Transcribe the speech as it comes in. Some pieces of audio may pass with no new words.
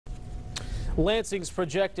Lansing's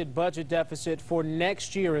projected budget deficit for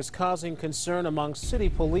next year is causing concern among city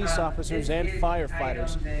police officers and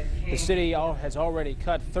firefighters. The city has already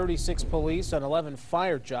cut 36 police and 11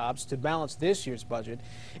 fire jobs to balance this year's budget.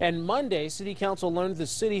 And Monday, City Council learned the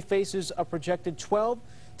city faces a projected $12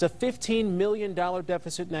 to $15 million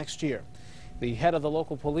deficit next year. The head of the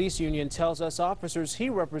local police union tells us officers he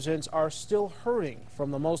represents are still hurting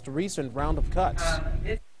from the most recent round of cuts.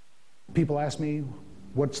 People ask me,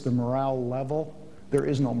 what's the morale level? There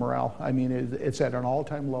is no morale. I mean, it's at an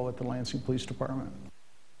all-time low at the Lansing Police Department.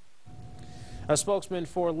 A spokesman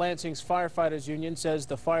for Lansing's Firefighters Union says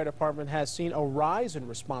the fire department has seen a rise in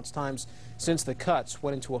response times since the cuts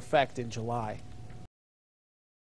went into effect in July.